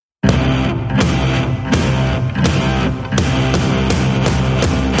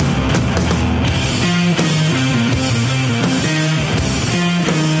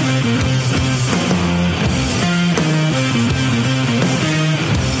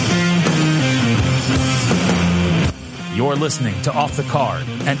You're listening to Off the Card,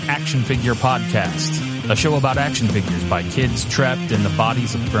 an action figure podcast, a show about action figures by kids trapped in the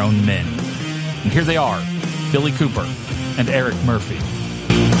bodies of grown men. And here they are, Billy Cooper and Eric Murphy.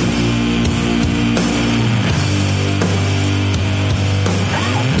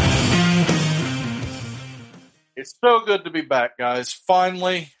 It's so good to be back, guys.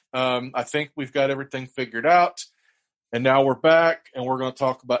 Finally, I think we've got everything figured out. And now we're back, and we're going to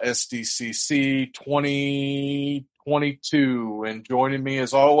talk about SDCC 2022. And joining me,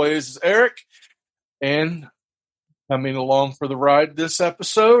 as always, is Eric. And coming along for the ride this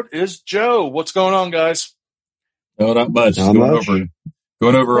episode is Joe. What's going on, guys? No, not much.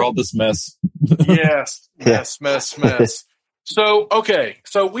 Going over all this mess. Yes, mess. So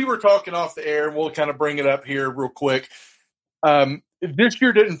we were talking off the air, and we'll kind of bring it up here real quick. This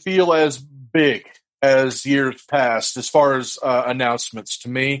year didn't feel as big as years past as far as announcements to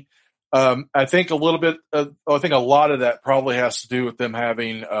me. I think a lot of that probably has to do with them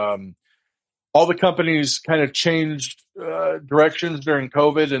having all the companies kind of changed directions during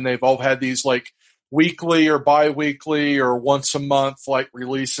COVID, and they've all had these like weekly or bi-weekly or once a month like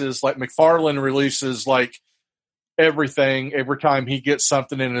releases. Like McFarlane releases like everything every time he gets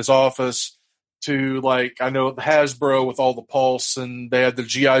something in his office, to like, I know Hasbro with all the Pulse, and they had the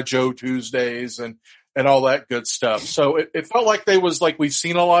G.I. Joe Tuesdays and all that good stuff. So it felt like we've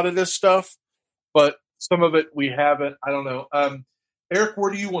seen a lot of this stuff, but some of it we haven't. I don't know. Eric,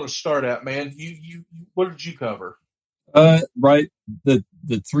 where do you want to start at, man? You what did you cover? Right. The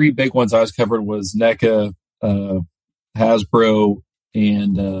three big ones I was covered was NECA, Hasbro,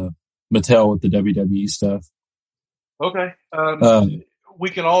 and Mattel with the WWE stuff. Okay. We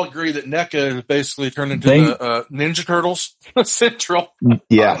can all agree that NECA has basically turned into the Ninja Turtles Central.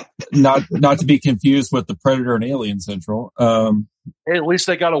 Yeah. Not to be confused with the Predator and Alien Central. Hey, at least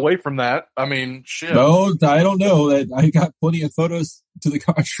they got away from that. I mean, shit. No, I don't know. I got plenty of photos to the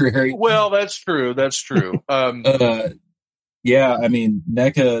contrary. Well, that's true. Yeah, I mean,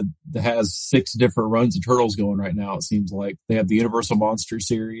 NECA has 6 different runs of Turtles going right now, it seems like. They have the Universal Monster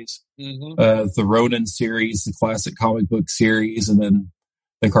series, the Ronin series, the classic comic book series, and then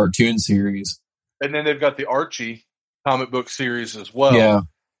the cartoon series. And then they've got the Archie comic book series as well. Yeah.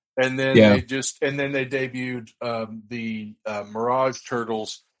 And then they debuted the Mirage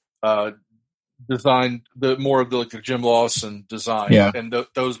Turtles, designed more of the Jim Lawson design. Yeah. And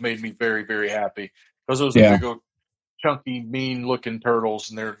those made me very, very happy. Because those are big, chunky, mean-looking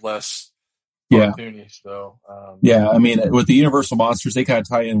turtles, and they're less cartoony. So, I mean, with the Universal Monsters, they kind of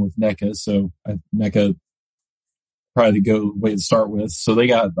tie in with NECA, so NECA probably the way to start with. So they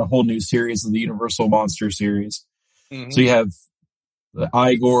got a whole new series of the Universal Monster series. Mm-hmm. So you have the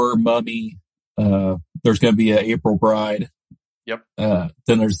Igor, Mummy. There's going to be a April Bride. Yep. Then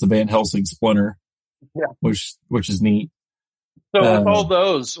there's the Van Helsing Splinter. Yeah. Which is neat. So with all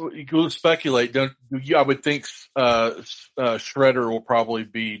those, you could speculate. I would think Shredder will probably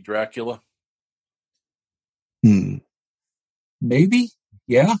be Dracula. Maybe.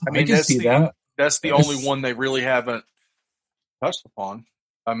 Yeah, I can see that. That's the only one they really haven't touched upon.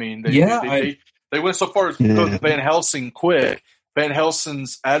 I mean, they went so far as to go to Van Helsing quick. Van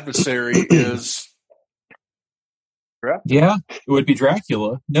Helsing's adversary is Dracula. Yeah, it would be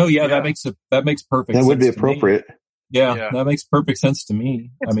Dracula. No, that makes perfect sense. That would be appropriate. Yeah, that makes perfect sense to me.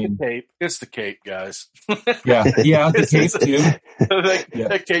 It's the cape, guys. yeah, the cape too.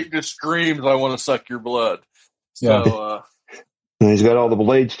 That cape just screams, "I want to suck your blood." So, and he's got all the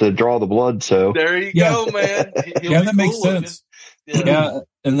blades to draw the blood. So there you go, man. That makes sense. Yeah,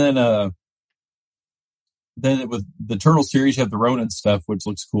 and then with the Turtle series, you have the Ronin stuff, which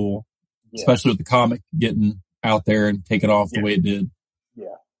looks cool, especially with the comic getting out there and taking off the way it did.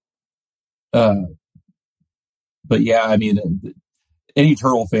 Yeah. But yeah, I mean, any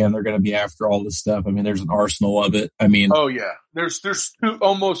Turtle fan, they're going to be after all this stuff. I mean, there's an arsenal of it. I mean, oh yeah, there's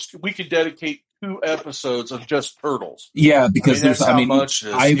we could dedicate 2 episodes of just Turtles. Yeah, because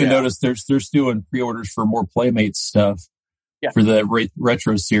I even noticed they're doing pre-orders for more Playmates stuff for the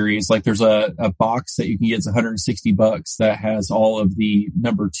retro series. Like there's a box that you can get, it's $160 that has all of the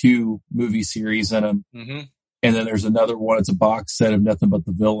number 2 movie series in them. Mm-hmm. And then there's another one. It's a box set of nothing but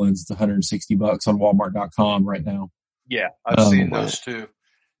the villains. It's $160 on Walmart.com right now. Yeah, I've seen those too.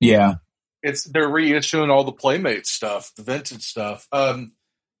 Yeah, they're reissuing all the Playmate stuff, the vintage stuff.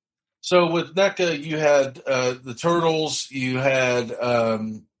 So with NECA, you had the Turtles. You had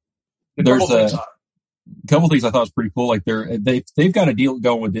there's a couple things I thought was pretty cool. Like they've got a deal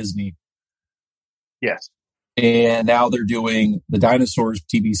going with Disney. Yes, and now they're doing the Dinosaurs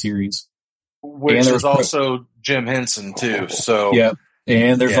TV series. Which is also Jim Henson too. So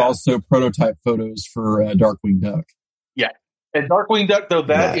and there's also prototype photos for Darkwing Duck. And Darkwing Duck, though,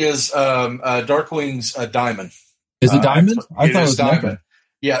 that is Darkwing's Diamond. Is it Diamond? I thought it was Diamond.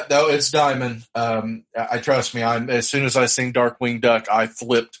 Yeah, no, it's Diamond. I trust me. As soon as I sing Darkwing Duck, I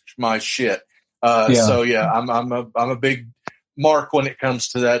flipped my shit. So yeah, I'm a big mark when it comes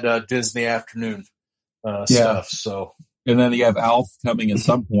to that Disney afternoon stuff. So, and then you have Alf coming at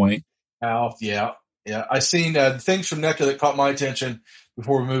some point. Alf, yeah. I seen things from NECA that caught my attention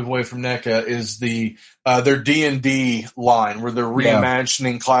before we move away from NECA is their D&D line where they're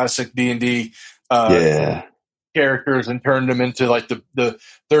reimagining classic D&D characters and turned them into like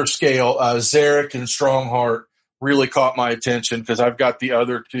their scale. Zarek and Strongheart really caught my attention because I've got the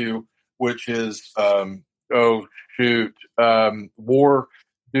other two, which is War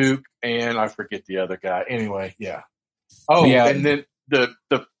Duke and I forget the other guy. Anyway, yeah. And then the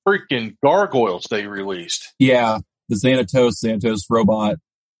freaking gargoyles they released. Yeah, the Xanatos robot.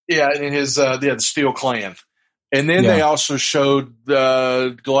 Yeah, and his the Steel Clan. And then they also showed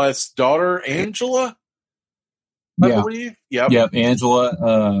Goliath's daughter, Angela, I believe. Yep,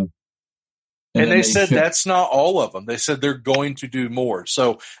 Angela. And they said that's not all of them. They said they're going to do more.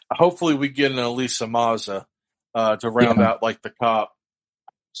 So hopefully we get an Elisa Maza to round out like the cop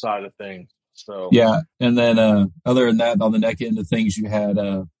side of things. So and then other than that, on the neck end of things, you had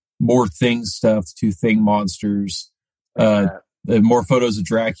more Thing stuff to Thing monsters. More photos of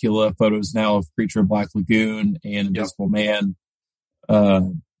Dracula, photos now of Creature of Black Lagoon and Invisible Man.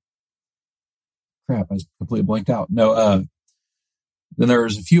 Crap, I completely blanked out. No, then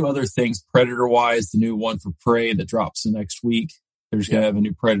there's a few other things Predator-wise, the new one for Prey that drops the next week. They're just going to have a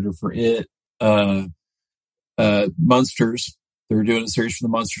new Predator for it. Monsters. They're doing a series for the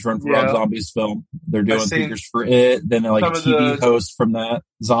Monsters Run for Rob Zombie's film. They're doing figures for it. Then like a TV host from that,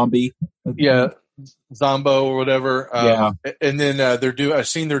 Zombie. Yeah, Zombo or whatever. And then I've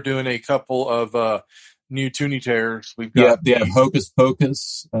seen they're doing a couple of new Toonie Terrors. We've got they have Hocus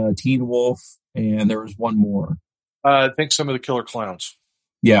Pocus, Teen Wolf, and there was one more. I think some of the Killer Clowns.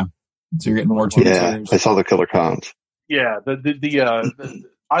 Yeah. So you're getting more Toonie Terrors. I saw the Killer Clowns. Yeah.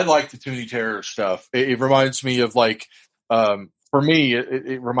 I like the Toonie Terror stuff. It reminds me of like, for me,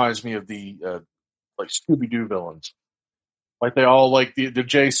 it reminds me of the like Scooby-Doo villains. Like they all like the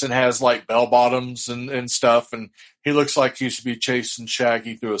Jason has like bell bottoms and stuff, and he looks like he should be chasing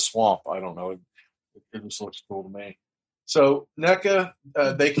Shaggy through a swamp. I don't know. It just looks cool to me. So NECA,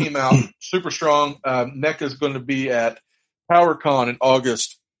 they came out super strong. NECA is going to be at PowerCon in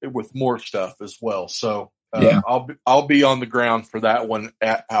August with more stuff as well. So I'll be on the ground for that one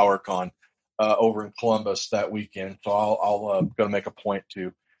at PowerCon. Over in Columbus that weekend. So I'll going to make a point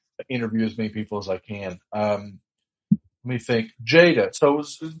to interview as many people as I can. Let me think. Jada. So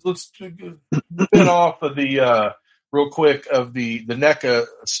let's spin off of the real quick of the NECA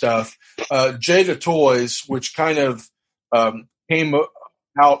stuff. Jada Toys, which kind of came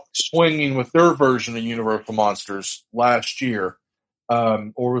out swinging with their version of Universal Monsters last year,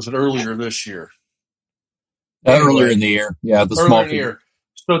 or was it earlier this year? Earlier in the year. Yeah, the small figure.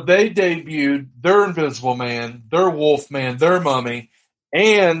 So they debuted their Invisible Man, their Wolfman, their Mummy,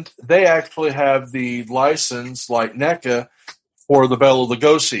 and they actually have the license, like NECA, for the Bela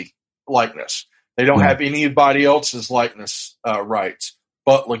Lugosi likeness. They don't have anybody else's likeness rights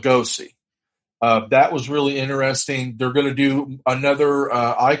but Lugosi. That was really interesting. They're going to do another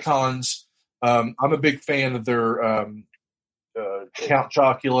Icons. I'm a big fan of their Count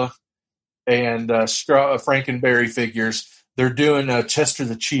Chocula and Frankenberry figures. They're doing Chester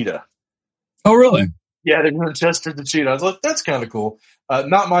the Cheetah. Oh, really? Yeah, they're doing Chester the Cheetah. I was like, that's kind of cool.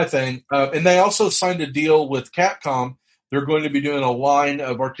 Not my thing. And they also signed a deal with Capcom. They're going to be doing a line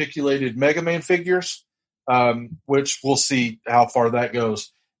of articulated Mega Man figures, which we'll see how far that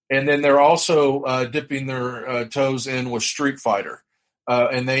goes. And then they're also dipping their toes in with Street Fighter.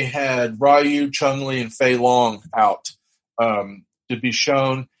 And they had Ryu, Chun-Li, and Fei Long out to be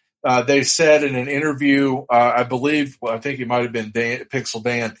shown. They said in an interview, I think it might have been Pixel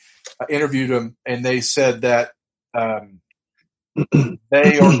Dan, interviewed him, and they said that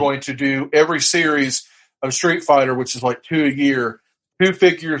they are going to do every series of Street Fighter, which is like 2 a year. 2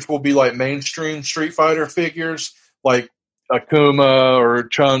 figures will be like mainstream Street Fighter figures, like Akuma or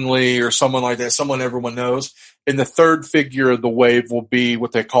Chun-Li or someone like that, someone everyone knows. And the third figure of the wave will be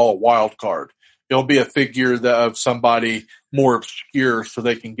what they call a wild card. It'll be a figure of somebody more obscure so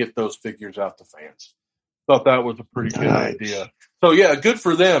they can get those figures out to fans. Thought that was a pretty good idea. So, yeah, good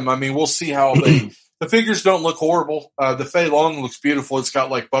for them. I mean, we'll see how the figures don't look horrible. The Fei Long looks beautiful. It's got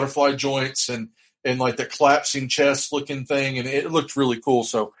like butterfly joints and like the collapsing chest looking thing, and it looked really cool.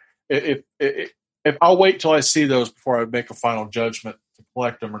 So if I'll wait till I see those before I make a final judgment to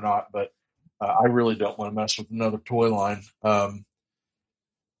collect them or not. But I really don't want to mess with another toy line. Joe,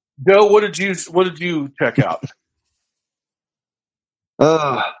 what did you check out?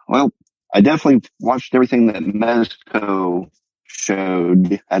 Well, I definitely watched everything that Mezco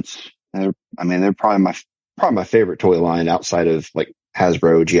showed. They're probably my favorite toy line outside of like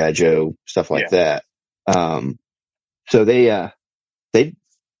Hasbro, G.I. Joe, stuff like that. So they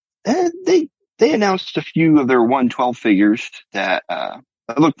announced a few of their 112 figures that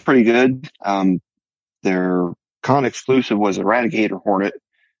look pretty good. Their con exclusive was Eradicator Hornet,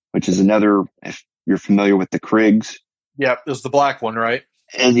 which is another, if you're familiar with the Kriegs. Yep, there's the black one, right?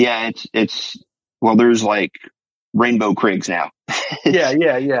 And there's like rainbow Kriegs now.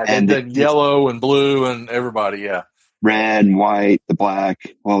 yeah. And then yellow and blue and everybody, yeah. Red and white, the black.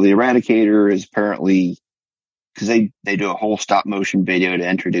 Well, the Eradicator is apparently, because they do a whole stop motion video to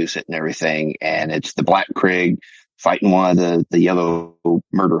introduce it and everything, and it's the black Krieg fighting one of the yellow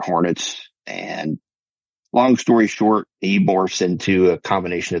murder hornets. And long story short, he morphs into a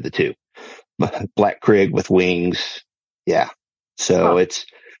combination of the two. Black Krieg with wings. Yeah. So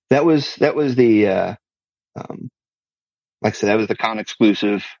that was the like I said, that was the con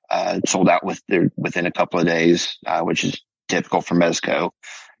exclusive. It sold out within a couple of days, which is typical for Mezco.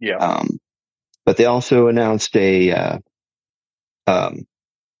 Yeah. But they also announced a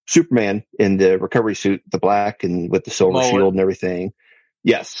Superman in the recovery suit, the black and with the silver mullet. Shield and everything.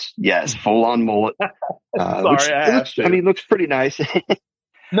 Yes, full on mullet. Sorry, looks pretty nice.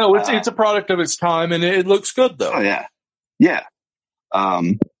 No, it's a product of its time, and it looks good though. Oh yeah.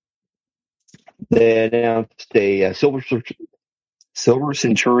 They announced a Silver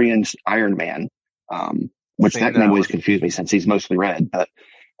Centurion's Iron Man, which that name always confused me since he's mostly red. But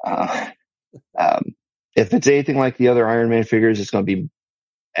if it's anything like the other Iron Man figures, it's going to be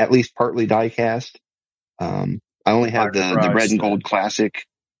at least partly die cast. I only have the red and gold classic,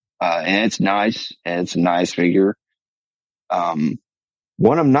 and it's nice, and it's a nice figure. One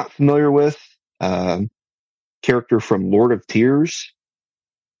I'm not familiar with, character from Lord of Tears.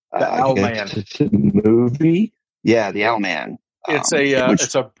 The Owlman. It's a movie. Yeah, the Owlman.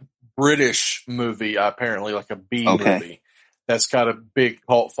 It's a British movie, apparently, like a B movie. That's got a big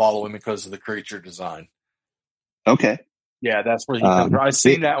cult following because of the creature design. Okay. Yeah, that's where he comes from. I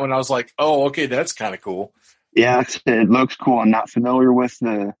seen that when I was like, oh, okay, that's kind of cool. Yeah, it looks cool. I'm not familiar with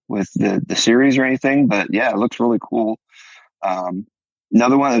the series or anything, but yeah, it looks really cool.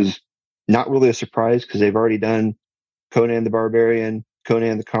 Another one is not really a surprise because they've already done Conan the Barbarian,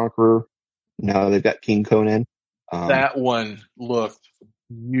 Conan the Conqueror. Now they've got King Conan. That one looked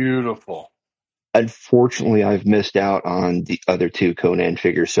beautiful. Unfortunately, I've missed out on the other two Conan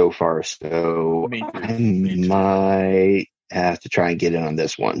figures so far, so I might have to try and get in on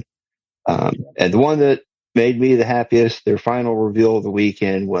this one. And the one that made me the happiest, their final reveal of the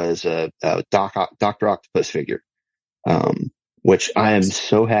weekend was a Dr. Octopus figure, which I am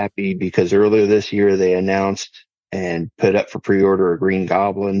so happy because earlier this year they announced and put up for pre-order a Green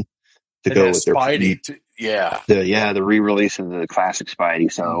Goblin to go with their Spidey. The re-release of the classic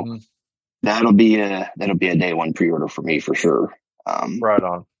Spidey. So that'll be a day one pre-order for me for sure. Right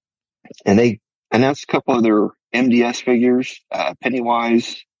on. And they announced a couple of their MDS figures,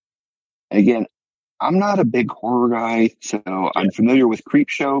 Pennywise. And again, I'm not a big horror guy, so I'm familiar with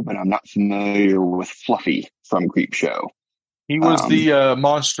Creepshow, but I'm not familiar with Fluffy from Creepshow. He was the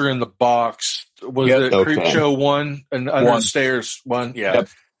monster in the box. Was it Creepshow 1 and Under the Stairs 1? Yeah. Yep.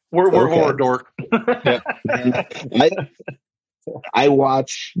 We're horror dork. Yep. I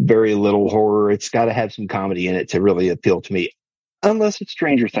watch very little horror. It's got to have some comedy in it to really appeal to me, unless it's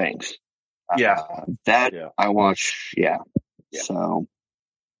Stranger Things. I watch. Yeah. So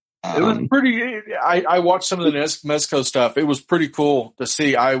it was pretty. I watched some of the Mezco stuff. It was pretty cool to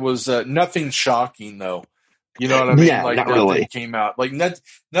see. I was nothing shocking though. You know what I mean? Yeah, like not nothing really. Came out like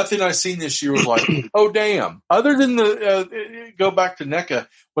nothing I seen this year was like, oh damn. Other than the go back to NECA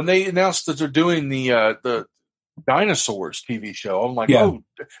when they announced that they're doing the Dinosaurs TV show. I'm like, oh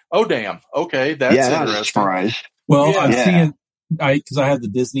damn. Okay, that's interesting. Surprise. Well, I'm seeing because I have the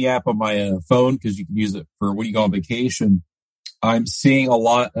Disney app on my phone because you can use it for when you go on vacation. I'm seeing a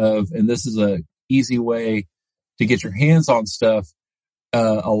lot of, and this is a easy way to get your hands on stuff.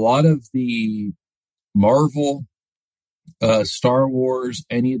 A lot of the Marvel, Star Wars,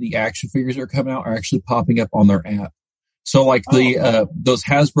 any of the action figures that are coming out are actually popping up on their app. So like those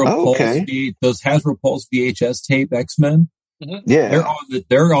Hasbro Pulse VHS tape X-Men,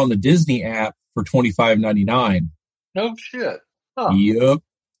 they're on the Disney app for $25.99. No shit. Huh. Yep.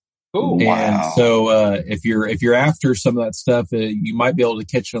 Cool. And so if you're after some of that stuff, you might be able to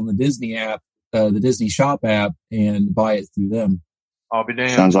catch it on the Disney app, the Disney Shop app, and buy it through them. I'll be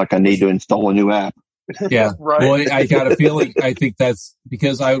damned. Sounds like I need to install a new app. Yeah. Right. Well, I got a feeling, I think that's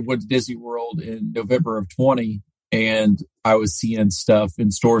because I went to Disney World in November of 20 and I was seeing stuff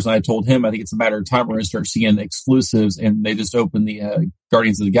in stores and I told him, I think it's a matter of time we're going to start seeing exclusives, and they just opened the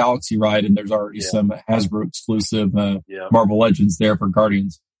Guardians of the Galaxy ride and there's already some Hasbro exclusive Marvel Legends there for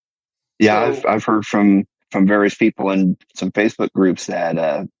Guardians. Yeah. I've heard from various people in some Facebook groups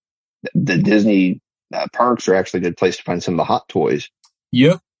that the Disney parks are actually a good place to find some of the hot toys.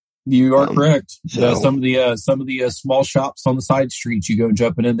 Yep. You are correct. So, some of the small shops on the side streets, you go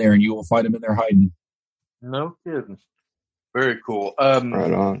jumping in there and you will find them in there hiding. No kidding. Very cool. Right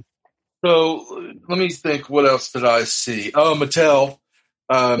on. So let me think. What else did I see? Oh, Mattel.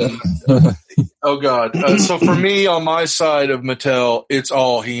 Oh God. So for me, on my side of Mattel, it's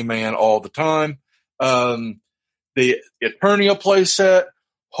all He-Man all the time. The Eternia playset.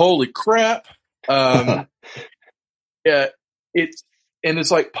 Holy crap. Yeah,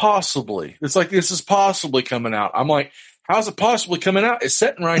 it's like possibly. It's like this is possibly coming out. I'm like, how's it possibly coming out? It's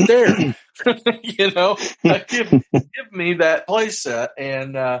sitting right there. You know, give me that playset.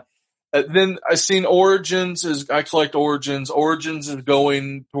 And then I seen Origins. I collect Origins. Origins is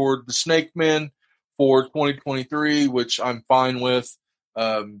going toward the Snake Men for 2023, which I'm fine with.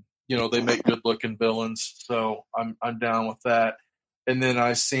 You know, they make good looking villains, so I'm down with that. And then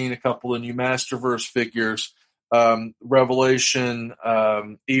I seen a couple of new Masterverse figures. Revelation,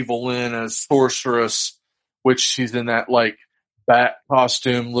 Evil Lynn as Sorceress, which she's in that like bat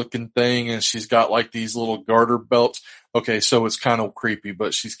costume looking thing, and she's got like these little garter belts. Okay, so it's kind of creepy,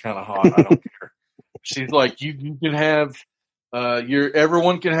 but she's kind of hot. I don't care. She's like, you can have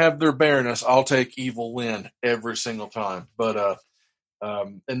everyone can have their Baroness. I'll take Evil Lynn every single time. But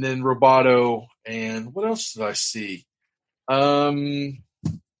and then Roboto, and what else did I see? Who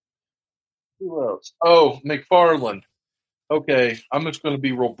else? Oh, McFarlane. Okay, I'm just going to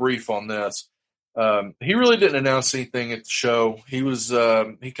be real brief on this. He really didn't announce anything at the show. He was he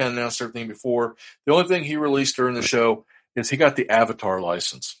kind of announced everything before. The only thing he released during the show is he got the Avatar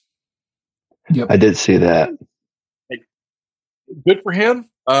license. Yep, I did see that. Good for him.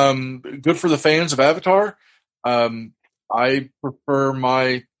 Good for the fans of Avatar. I prefer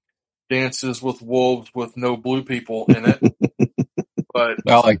my dances with wolves with no blue people in it. But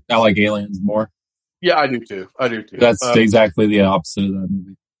I like aliens more. Yeah, I do too. That's exactly the opposite of that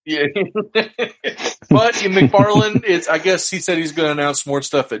movie. Yeah. But in McFarlane, I guess he said he's going to announce more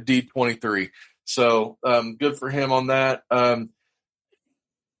stuff at D23. So good for him on that. You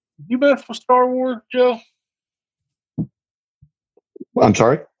mess with Star Wars, Joe? I'm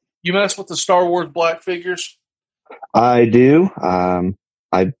sorry? You mess with the Star Wars black figures? I do. I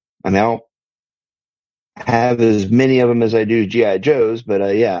now have as many of them as I do G.I. Joes,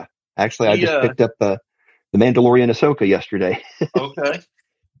 but yeah. Actually, I just picked up the Mandalorian Ahsoka yesterday. Okay.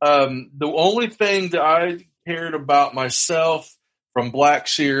 The only thing that I cared about myself from Black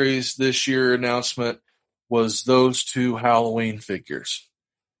Series this year announcement was those 2 Halloween figures.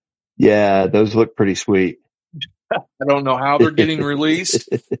 Yeah, those look pretty sweet. I don't know how they're getting released,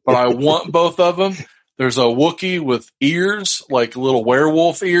 but I want both of them. There's a Wookiee with ears, like little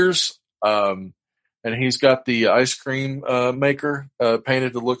werewolf ears. And he's got the ice cream maker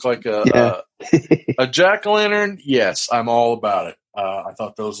painted to look like a jack-o'-lantern. Yes, I'm all about it. I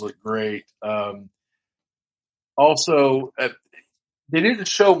thought those looked great. Also, they didn't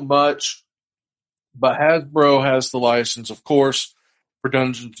show much, but Hasbro has the license, of course, for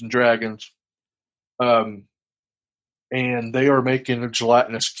Dungeons & Dragons. And they are making a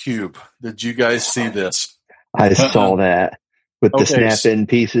gelatinous cube. Did you guys see this? I saw that. With the snap-in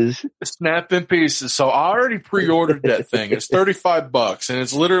pieces? Snap-in pieces. So I already pre-ordered that thing. It's $35, and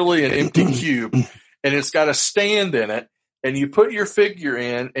it's literally an empty cube, and it's got a stand in it, and you put your figure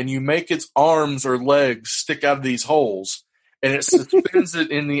in, and you make its arms or legs stick out of these holes, and it suspends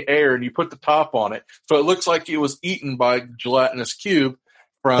it in the air, and you put the top on it. So it looks like it was eaten by a gelatinous cube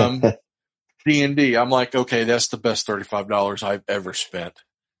from D&D. I'm like, okay, that's the best $35 I've ever spent.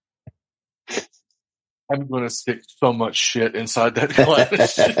 I'm going to stick so much shit inside that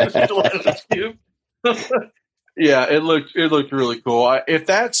gelatinous cube. Yeah, it looked really cool. If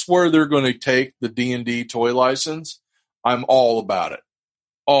that's where they're going to take the D&D toy license, I'm all about it.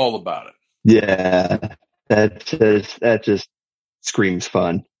 All about it. Yeah, that just screams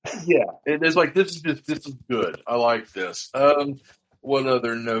fun. Yeah, it's like this is good. I like this. What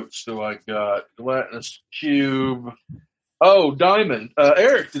other notes do I got? Gelatinous cube. Oh, Diamond.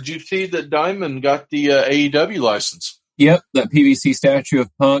 Eric, did you see that Diamond got the AEW license? Yep, that PVC statue of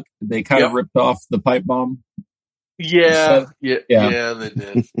Punk. They kind of ripped off the pipe bomb. Yeah, they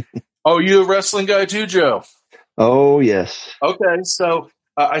did. Oh, you a wrestling guy too, Joe? Oh, yes. Okay, so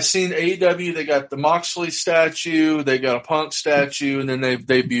I seen AEW. They got the Moxley statue. They got a Punk statue, and then they've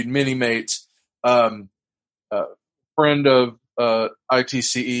debuted Mini-Mates. Friend of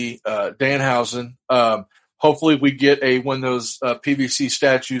ITCE, Danhausen. Hopefully we get one of those PVC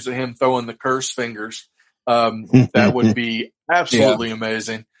statues of him throwing the curse fingers. That would be absolutely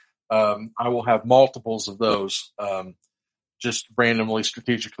amazing. I will have multiples of those, just randomly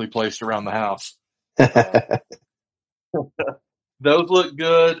strategically placed around the house. Those look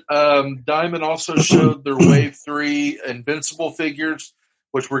good. Diamond also showed their Wave 3 Invincible figures,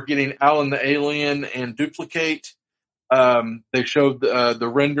 which we're getting Alan the Alien and Duplicate. They showed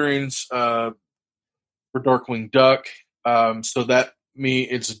the renderings for Darkwing Duck. So that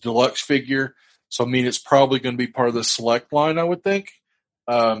it's a deluxe figure. So it's probably going to be part of the select line, I would think.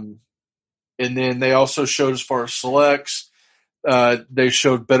 And then they also showed, as far as selects, they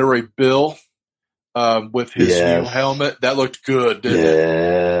showed Beta Ray Bill with his new helmet. That looked good, didn't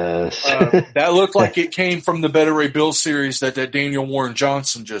it? That looked like it came from the Beta Ray Bill series that Daniel Warren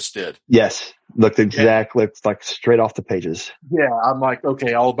Johnson just did. Yes. Looked like straight off the pages. Yeah, I'm like,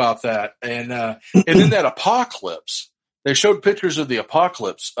 okay, all about that. And then that Apocalypse. They showed pictures of the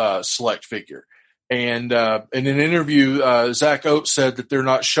Apocalypse select figure. And in an interview, Zach Oates said that they're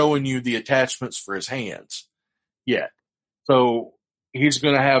not showing you the attachments for his hands yet. So he's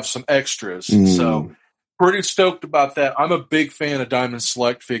going to have some extras. So pretty stoked about that. I'm a big fan of Diamond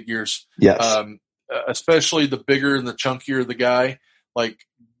Select figures. Yes. Especially the bigger and the chunkier the guy, like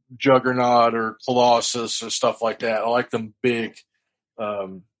Juggernaut or Colossus or stuff like that. I like them big.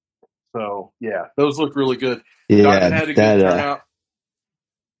 So yeah, those look really good. Yeah, Diamond had a good turnout.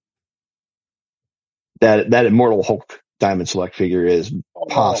 That Immortal Hulk Diamond Select figure is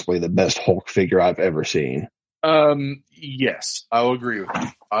possibly the best Hulk figure I've ever seen. Yes, I'll agree with you.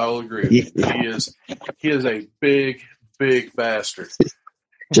 I'll agree with you. He is a big, big bastard.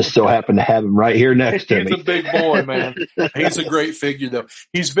 Just so happen to have him right here next to me. He's a big boy, man. He's a great figure, though.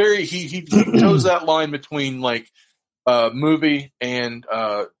 He's very he toes that line between like movie and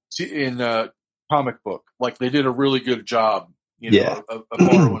in comic book. Like they did a really good job, of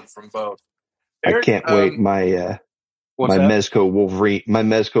borrowing from both. Eric, I can't wait. My Mezco Wolverine. My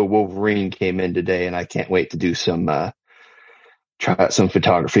Mezco Wolverine came in today, and I can't wait to do try out some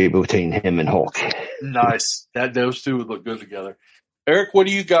photography between him and Hulk. Nice. Those two would look good together. Eric, what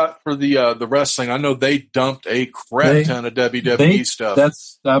do you got for the wrestling? I know they dumped a crap ton of WWE stuff.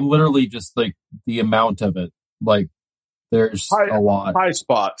 I'm literally just like the amount of it. Like there's a lot. High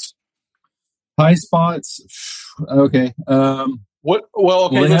spots. Okay.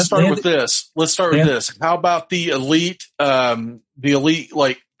 Let's start with this. How about the Elite? The Elite,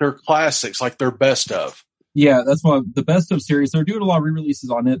 like their classics, like their best of. Yeah, that's the best of series. They're doing a lot of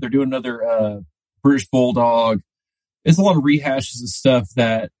re-releases on it. They're doing another British Bulldog. It's a lot of rehashes of stuff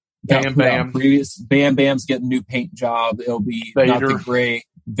that got put out previous. Bam Bam's getting a new paint job. It'll be Vader. Not the gray.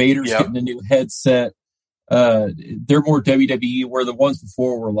 Vader's getting a new headset. They're more WWE, where the ones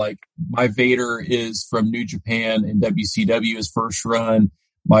before were like, my Vader is from New Japan and WCW his first run.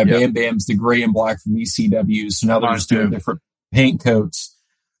 My Bam Bam's the gray and black from ECW. So now they're just doing different paint coats.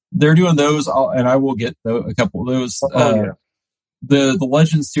 They're doing those, and I will get a couple of those. The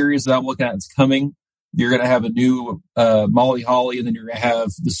Legends series that I'm looking at is coming. You're going to have a new Molly Holly, and then you're going to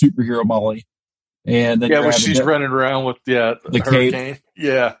have the superhero Molly. And then when she's running around with the Hurricane.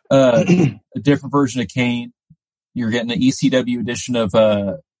 Yeah. A different version of Kane. You're getting an ECW edition of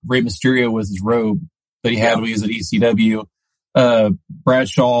Rey Mysterio with his robe that he had when he was at ECW.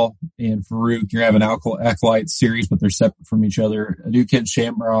 Bradshaw and Farouk, you're having Acolyte series, but they're separate from each other. A new Ken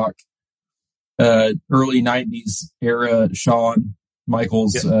Shamrock. Early 90s era Shawn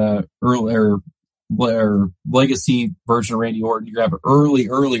Michaels, earlier legacy version of Randy Orton. You have an early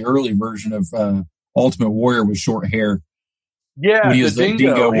version of Ultimate Warrior with short hair. Yeah, the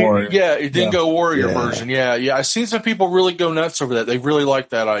Dingo Warrior. Dingo Warrior version. Yeah. I've seen some people really go nuts over that. They really like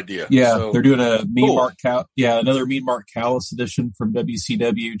that idea. Yeah, so, they're doing a another Mean Mark Callis edition from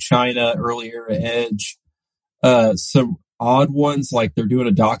WCW, China, early era Edge. Some odd ones, like they're doing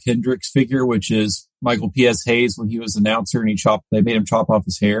a Doc Hendricks figure, which is Michael P.S. Hayes when he was announcer, and they made him chop off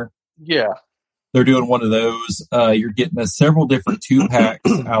his hair. Yeah. They're doing one of those. You're getting several different 2-packs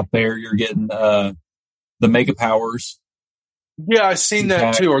out there. You're getting the Mega Powers. Yeah, I've seen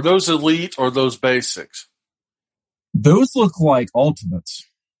that too. Are those Elite or those Basics? Those look like Ultimates.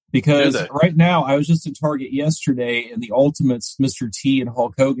 Because right now, I was just in Target yesterday, and the Ultimates, Mr. T and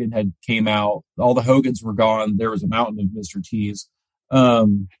Hulk Hogan had came out. All the Hogans were gone. There was a mountain of Mr. T's.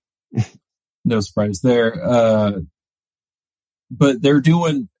 No surprise there. But they're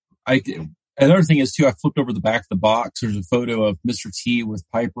doing... Another thing is too, I flipped over the back of the box. There's a photo of Mr. T with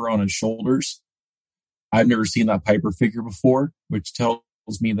Piper on his shoulders. I've never seen that Piper figure before, which tells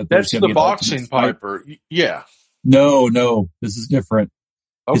me that that's the boxing Piper. Yeah. No, this is different.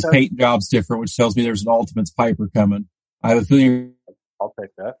 Okay. His paint job's different, which tells me there's an Ultimates Piper coming. I have a feeling I'll take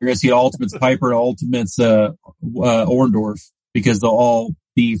that. You're going to see Ultimates Piper and Ultimates Orndorff, because they'll all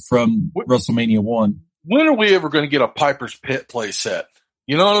be from WrestleMania 1. When are we ever going to get a Piper's Pit play set?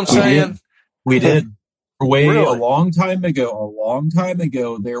 You know what I'm saying? We did. A long time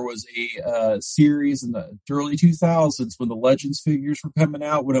ago, there was a series in the early 2000s when the Legends figures were coming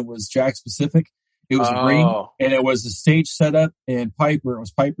out, when it was Jakks Pacific. It was a ring, and it was a stage setup, and Piper, it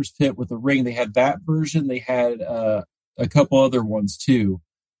was Piper's Pit with a ring. They had that version. They had a couple other ones too.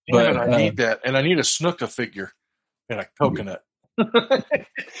 But I need that, and I need a Snuka figure and a coconut.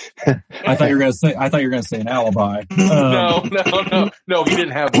 I thought you were going to say an Alibi. No. He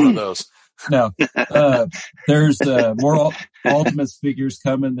didn't have one of those. No. There's more Ultimates figures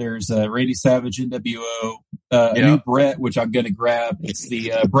coming. There's Randy Savage, NWO, a new Bret, which I'm going to grab. It's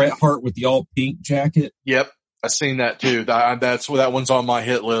the Bret Hart with the all pink jacket. Yep, I've seen that too. That one's on my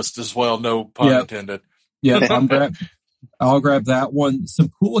hit list as well. No pun intended. Yeah, I'll grab that one. Some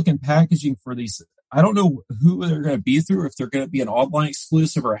cool looking packaging for these. I don't know who they're going to be through, if they're going to be an online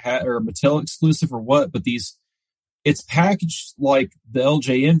exclusive or a Mattel exclusive or what, but it's packaged like the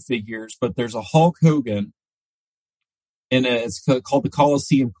LJN figures, but there's a Hulk Hogan, and it's called the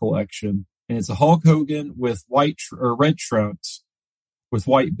Coliseum Collection, and it's a Hulk Hogan with red trunks with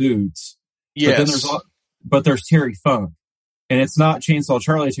white boots. Yes. But there's Terry Funk, and it's not Chainsaw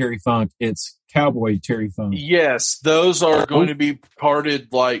Charlie Terry Funk, it's Cowboy Terry Funk. Yes, those are going to be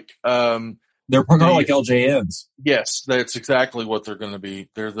parted like they're kind of like LJNs. Yes, that's exactly what they're going to be.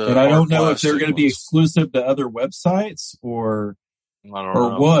 And I don't know if they're going to be exclusive to other websites or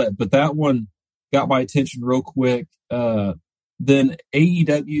what, but that one got my attention real quick. Then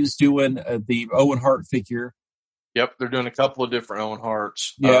AEW's doing the Owen Hart figure. Yep, they're doing a couple of different Owen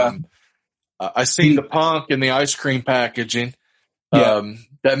Harts. Yeah. I see the Punk in the ice cream packaging. Yeah.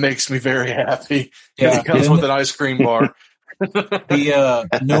 That makes me very happy. Yeah. It comes with an ice cream bar.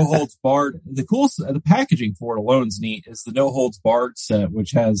 The No Holds Barred, the packaging for it alone's neat, is the No Holds Barred set,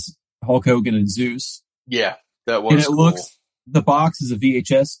 which has Hulk Hogan and Zeus. Yeah, that was. And it the box is a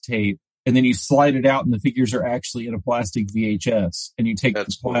VHS tape, and then you slide it out, and the figures are actually in a plastic VHS, and you take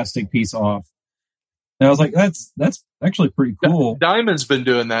the plastic piece off. And I was like, that's actually pretty cool. Diamond's been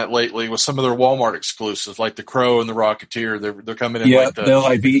doing that lately with some of their Walmart exclusives, like the Crow and the Rocketeer. They're coming in like the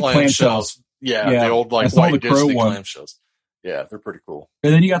clamshells. Yeah, the old like white Disney clamshells. Yeah, they're pretty cool.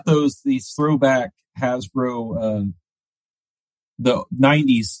 And then you got these throwback Hasbro, the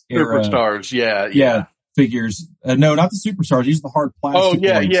 90s era. Superstars, yeah. Figures. No, not the Superstars. These are the hard plastic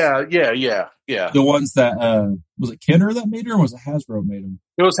ones. Yeah. The ones that, was it Kenner that made them, or was it Hasbro made them?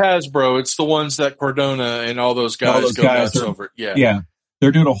 It was Hasbro. It's the ones that Cardona and all those guys go nuts over. Yeah.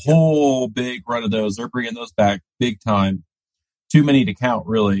 They're doing a whole big run of those. They're bringing those back big time. Too many to count,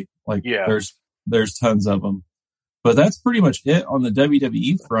 really. There's tons of them. But that's pretty much it on the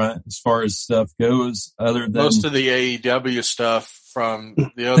WWE front as far as stuff goes. Other than most of the AEW stuff from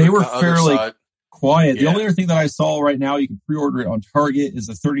the other, they were fairly side. Quiet. The only other thing that I saw right now, you can pre-order it on Target, is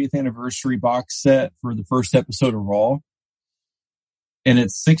the 30th anniversary box set for the first episode of Raw, and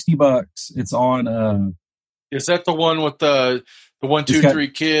it's $60. It's on. Is that the one with the 1, 2,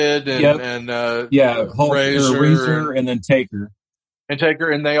 3 kid and Hulk, Razor, and then Taker.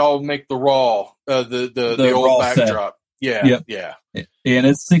 And they all make the Raw, the old Raw backdrop. Set. Yeah. And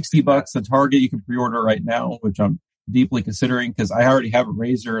it's $60 at Target. You can pre-order right now, which I'm deeply considering, because I already have a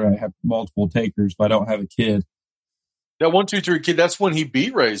Razor and I have multiple Takers, but I don't have a kid. That 1, 2, 3 kid, that's when he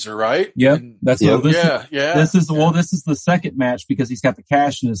beat Razor, right? Yep. This is the second match, because he's got the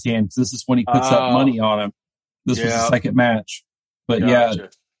cash in his hand, because this is when he puts up money on him. This was the second match. But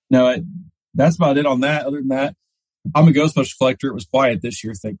that's about it on that. Other than that, I'm a Ghostbusters collector. It was quiet this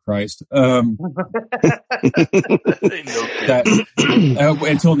year, thank Christ. Until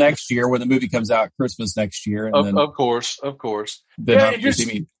next year, when the movie comes out, Christmas next year. And then, of course. Then you see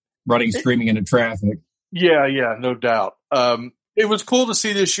me running, screaming into traffic. Yeah, no doubt. It was cool to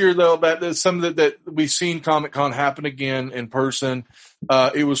see this year, though, that some of that we've seen Comic-Con happen again in person.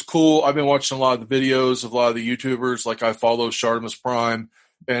 It was cool. I've been watching a lot of the videos of a lot of the YouTubers. Like, I follow Shartimus Prime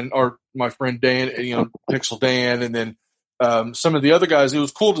and my friend Dan, Pixel Dan, and then some of the other guys. It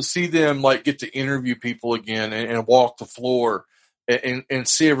was cool to see them like get to interview people again and walk the floor and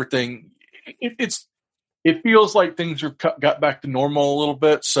see everything. It feels like things got back to normal a little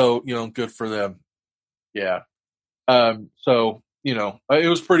bit. So good for them. Yeah. So it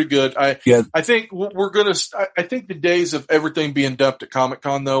was pretty good. I think I think the days of everything being dumped at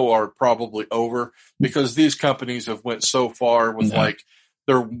Comic-Con though are probably over because these companies have went so far with like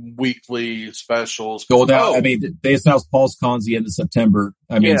their weekly specials. I mean, they announced Pulse Cons the end of September.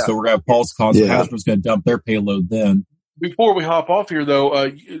 I mean, so we're going to have Pulse Cons. Yeah. Hasbro's going to dump their payload then. Before we hop off here though,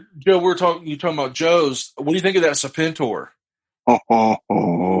 Joe, you're talking about Joe's. What do you think of that Serpentor?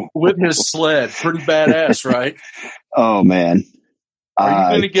 With his sled. Pretty badass, right? Oh man.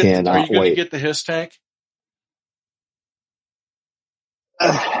 Are you going to get the Hiss tank?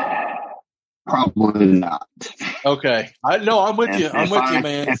 Probably not. Okay. I'm with you. I'm with you,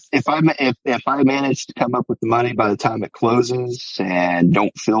 man. If I manage to come up with the money by the time it closes and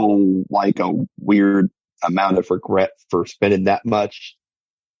don't feel like a weird amount of regret for spending that much,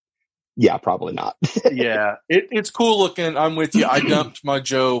 yeah, probably not. Yeah. It's cool looking. I'm with you. I dumped my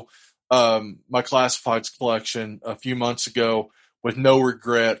Joe, my Classifieds collection a few months ago with no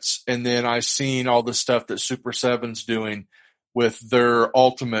regrets. And then I seen all the stuff that Super 7's doing with their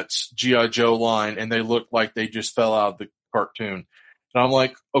Ultimates G.I. Joe line, and they look like they just fell out of the cartoon. And I'm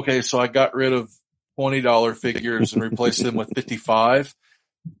like, okay, so I got rid of $20 figures and replaced them with 55.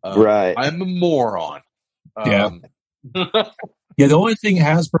 Right. I'm a moron. Yeah. Yeah, the only thing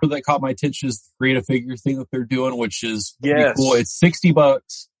Hasbro that caught my attention is the creative figure thing that they're doing, which is pretty cool. It's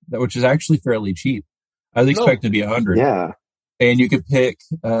 $60, which is actually fairly cheap. I was expecting to be $100. Yeah. And you could pick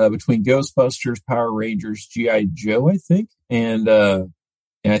between Ghostbusters, Power Rangers, G.I. Joe, I think, and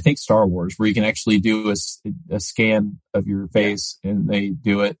I think Star Wars, where you can actually do a scan of your face, and they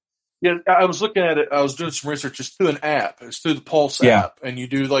do it. Yeah, I was looking at it. I was doing some research. It's through an app. It's through the Pulse app, and you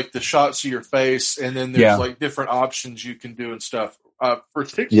do like the shots of your face, and then there's like different options you can do and stuff. For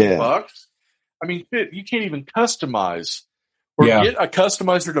 $60, I mean, you can't even customize or get a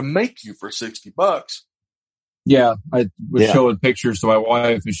customizer to make you for $60. Yeah, I was showing pictures to my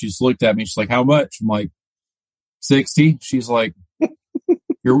wife, and she's looked at me. She's like, "How much?" I'm like, $60. She's like,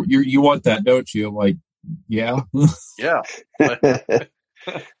 "You want that, don't you?" I'm like, "Yeah." Yeah.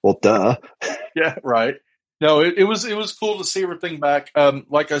 Well, duh. Yeah, right. No, it was cool to see everything back.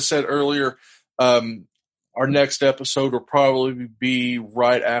 Like I said earlier, our next episode will probably be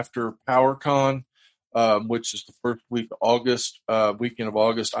right after PowerCon, which is the first weekend of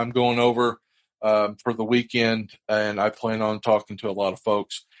August. I'm going over for the weekend, and I plan on talking to a lot of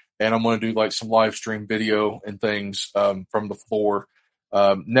folks. And I'm going to do like some live stream video and things from the floor.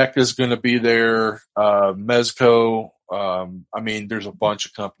 NECA's going to be there. Mezco. I mean, there's a bunch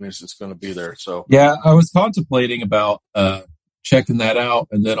of companies that's going to be there. So yeah, I was contemplating about checking that out,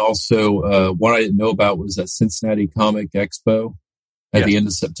 and then also what I didn't know about was that Cincinnati Comic Expo at the end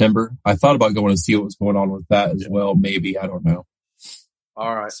of September. I thought about going to see what was going on with that as well. Maybe, I don't know.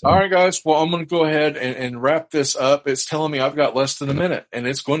 All right. All right, guys. Well, I'm going to go ahead and wrap this up. It's telling me I've got less than a minute, and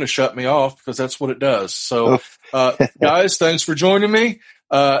it's going to shut me off because that's what it does. So, guys, thanks for joining me.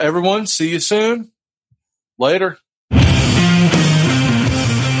 Everyone, see you soon. Later.